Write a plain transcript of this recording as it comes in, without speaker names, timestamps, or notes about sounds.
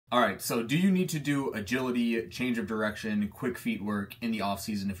Alright, so do you need to do agility, change of direction, quick feet work in the off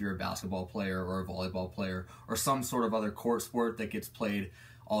season if you're a basketball player or a volleyball player or some sort of other court sport that gets played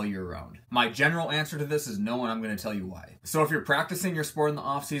all year round? My general answer to this is no, and I'm going to tell you why. So if you're practicing your sport in the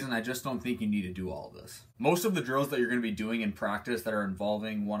off season, I just don't think you need to do all of this. Most of the drills that you're going to be doing in practice that are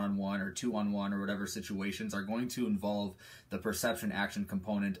involving one-on-one or two-on-one or whatever situations are going to involve the perception action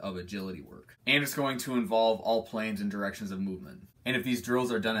component of agility work. And it's going to involve all planes and directions of movement. And if these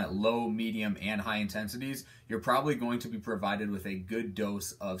drills are done at low, medium, and high intensities, you're probably going to be provided with a good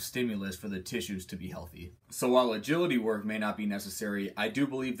dose of stimulus for the tissues to be healthy. So while agility work may not be necessary, I do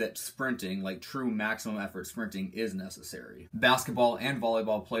believe that sprinting, like true maximum effort sprinting, is necessary. Basketball and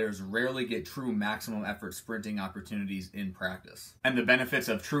volleyball players rarely get true maximum effort sprinting opportunities in practice. And the benefits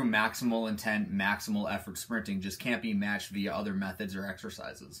of true maximal intent, maximal effort sprinting just can't be matched via other methods or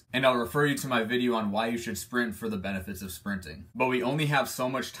exercises. And I'll refer you to my video on why you should sprint for the benefits of sprinting. But we only have so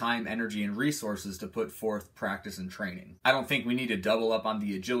much time, energy, and resources to put forth practice and training. I don't think we need to double up on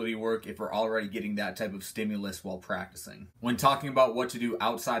the agility work if we're already getting that type of stimulus while practicing. When talking about what to do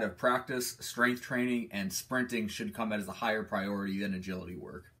outside of practice, strength training and sprinting should come as a higher priority than agility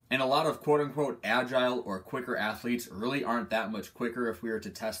work. And a lot of quote-unquote agile or quicker athletes really aren't that much quicker if we were to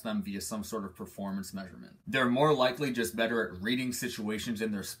test them via some sort of performance measurement. They're more likely just better at reading situations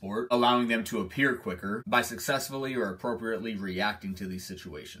in their sport, allowing them to appear quicker by successfully or appropriately reacting to these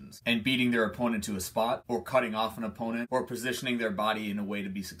situations, and beating their opponent to a spot, or cutting off an opponent, or positioning their body in a way to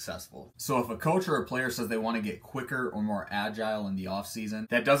be successful. So if a coach or a player says they want to get quicker or more agile in the off-season,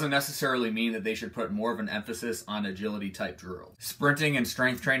 that doesn't necessarily mean that they should put more of an emphasis on agility type drills. Sprinting and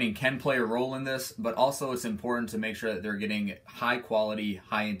strength training can play a role in this, but also it's important to make sure that they're getting high quality,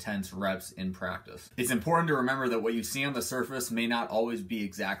 high intense reps in practice. It's important to remember that what you see on the surface may not always be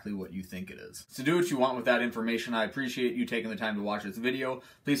exactly what you think it is. So do what you want with that information. I appreciate you taking the time to watch this video.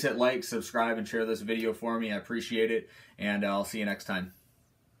 Please hit like, subscribe, and share this video for me. I appreciate it, and I'll see you next time.